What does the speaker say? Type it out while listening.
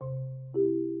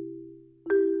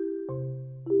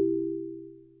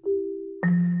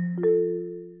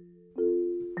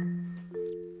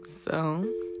So,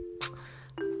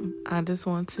 I just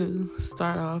want to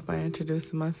start off by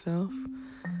introducing myself.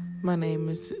 My name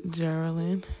is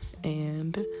Geraldine,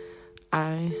 and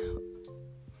I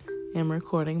am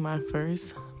recording my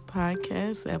first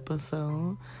podcast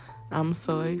episode. I'm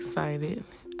so excited.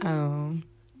 The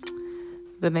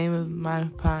name of my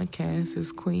podcast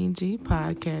is Queen G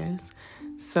Podcast.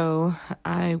 So,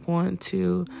 I want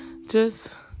to just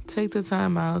take the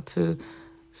time out to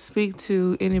speak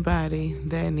to anybody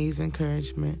that needs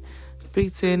encouragement.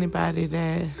 Speak to anybody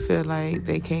that feel like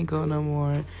they can't go no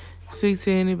more. Speak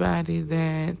to anybody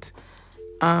that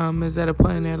is at a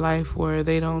point in their life where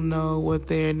they don't know what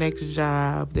their next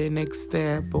job, their next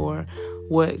step, or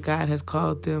what God has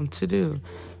called them to do.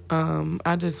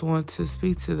 I just want to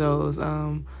speak to those.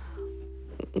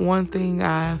 One thing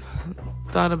I've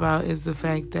thought about is the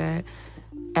fact that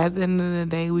at the end of the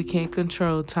day, we can't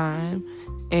control time.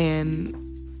 And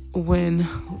when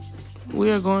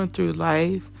we are going through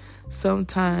life,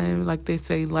 sometimes, like they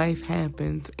say, life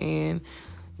happens. And,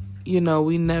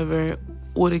 we never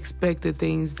would expect the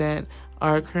things that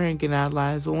are occurring in our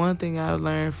lives. But one thing I've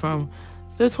learned from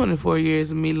the 24 years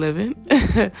of me living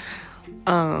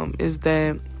is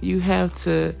that you have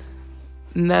to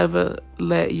never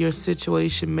let your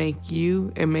situation make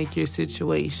you and make your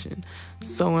situation.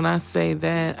 So when I say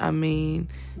that, I mean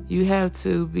you have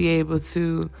to be able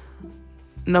to,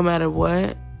 no matter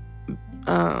what,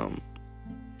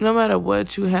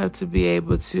 you have to be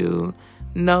able to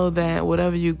know that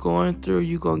whatever you're going through,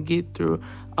 you're going to get through.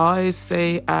 I always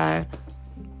say I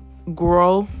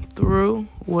grow through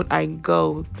what I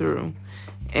go through.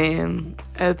 And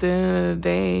at the end of the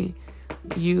day,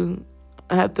 you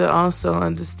have to also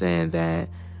understand that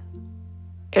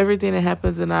everything that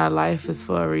happens in our life is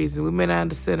for a reason. We may not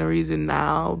understand the reason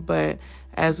now, but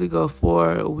as we go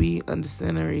forward, we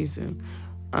understand the reason.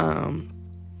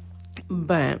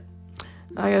 But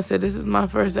like I said, this is my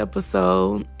first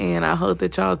episode, and I hope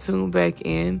that y'all tune back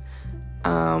in.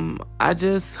 I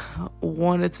just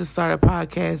wanted to start a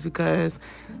podcast because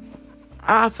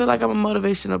I feel like I'm a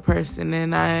motivational person,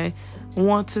 and I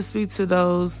want to speak to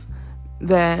those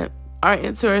that are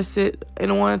interested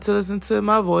and want to listen to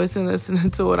my voice and listening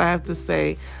to what I have to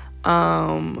say. At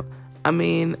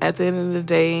the end of the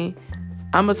day,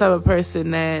 I'm a type of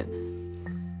person that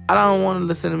I don't want to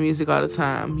listen to music all the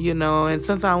time, and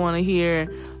sometimes I want to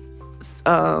hear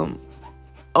a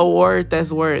word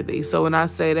that's worthy. So when I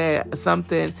say that,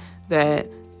 something that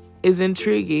is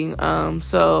intriguing,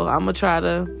 so I'm going to try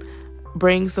to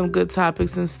bring some good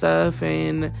topics and stuff.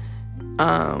 And,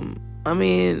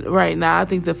 right now, I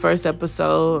think the first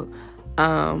episode,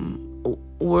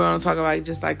 we're going to talk about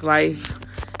just like life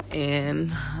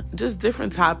and just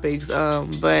different topics.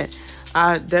 But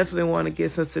I definitely want to get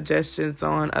some suggestions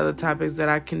on other topics that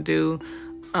I can do,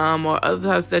 or other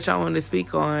topics that y'all want to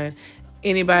speak on.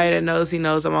 Anybody that knows I'm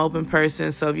an open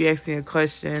person. So if you ask me a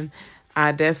question,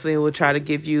 I definitely will try to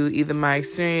give you either my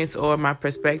experience or my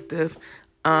perspective.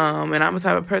 And I'm the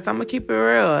type of person, I'm going to keep it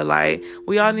real. Like,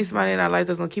 we all need somebody in our life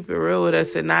that's going to keep it real with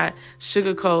us and not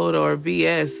sugarcoat or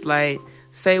BS. Like,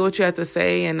 say what you have to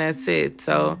say and that's it.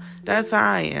 So that's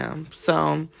how I am.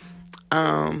 So,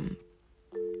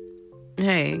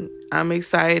 hey, I'm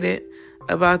excited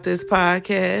about this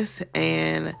podcast,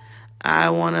 and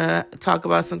I want to talk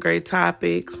about some great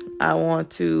topics. I want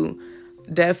to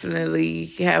definitely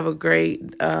have a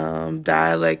great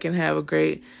dialect and have a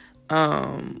great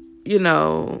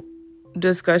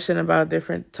discussion about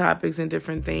different topics and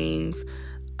different things.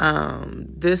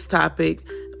 This topic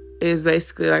is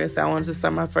basically, like I said, I wanted to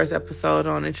start my first episode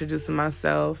on introducing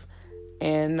myself,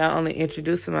 and not only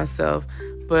introducing myself,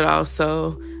 but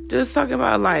also just talking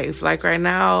about life. Like right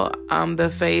now, the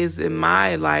phase in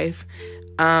my life,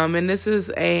 and this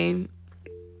is a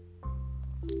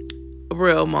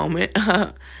real moment,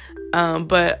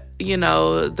 but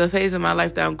the phase in my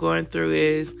life that I'm going through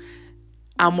is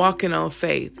I'm walking on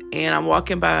faith, and I'm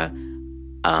walking by,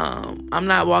 I'm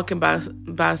not walking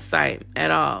by sight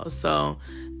at all. So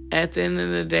at the end of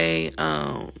the day,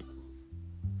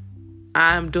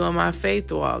 I'm doing my faith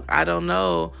walk. I don't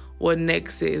know what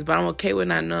next is, but I'm okay with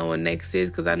not knowing what next is,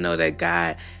 because I know that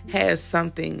God has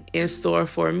something in store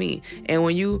for me. And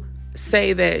when you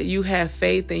say that you have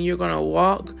faith and you're going to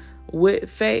walk with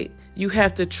faith, you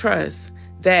have to trust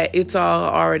that it's all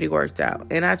already worked out.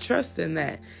 And I trust in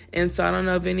that. And so I don't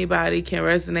know if anybody can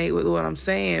resonate with what I'm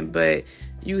saying, but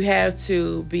you have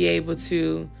to be able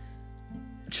to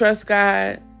trust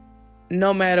God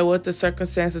no matter what the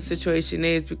circumstance or situation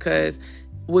is, because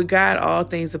with God, all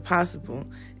things are possible.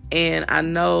 And I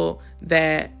know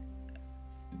that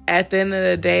at the end of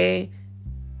the day,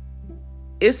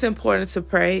 it's important to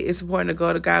pray. It's important to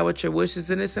go to God with your wishes,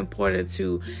 and it's important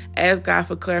to ask God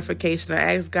for clarification, or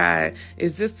ask God,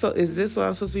 is this what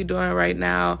I'm supposed to be doing right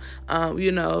now?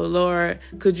 Lord,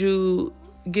 could you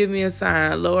give me a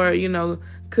sign? Lord,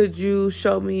 could you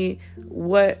show me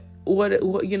what you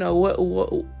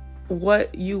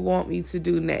want me to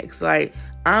do next? Like,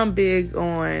 I'm big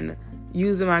on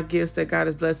using my gifts that God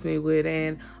has blessed me with,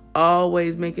 and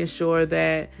always making sure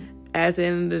that at the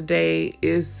end of the day,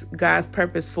 it's God's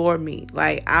purpose for me.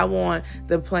 Like, I want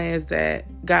the plans that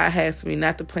God has for me,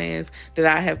 not the plans that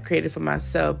I have created for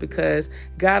myself, because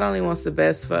God only wants the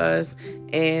best for us.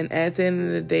 And at the end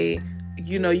of the day,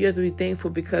 you have to be thankful,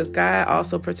 because God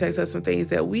also protects us from things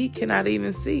that we cannot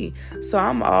even see. So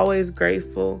I'm always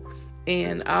grateful,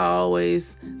 and I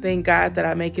always thank God that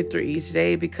I make it through each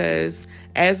day, because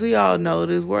as we all know,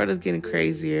 this world is getting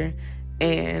crazier,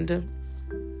 and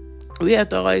we have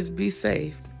to always be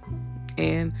safe.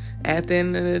 And at the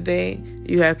end of the day,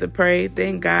 you have to pray,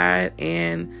 thank God,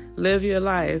 and live your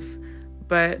life.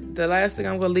 But the last thing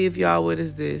I'm going to leave y'all with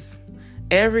is this.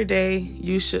 Every day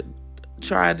you should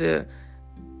try to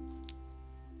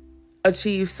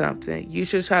achieve something. You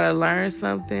should try to learn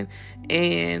something,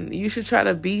 and you should try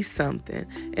to be something.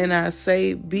 And I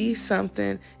say be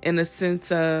something in the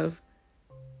sense of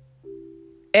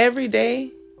every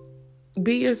day,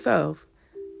 be yourself.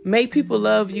 Make people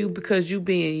love you because you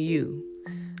being you.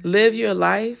 Live your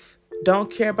life.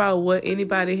 Don't care about what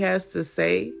anybody has to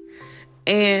say.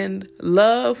 And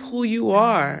love who you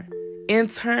are,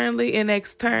 internally and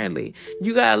externally.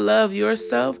 You got to love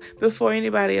yourself before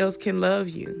anybody else can love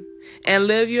you. And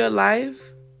live your life.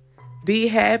 Be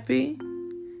happy.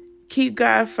 Keep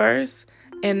God first.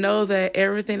 And know that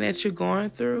everything that you're going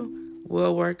through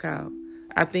will work out.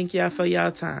 I thank y'all for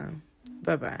y'all time.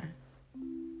 Bye-bye.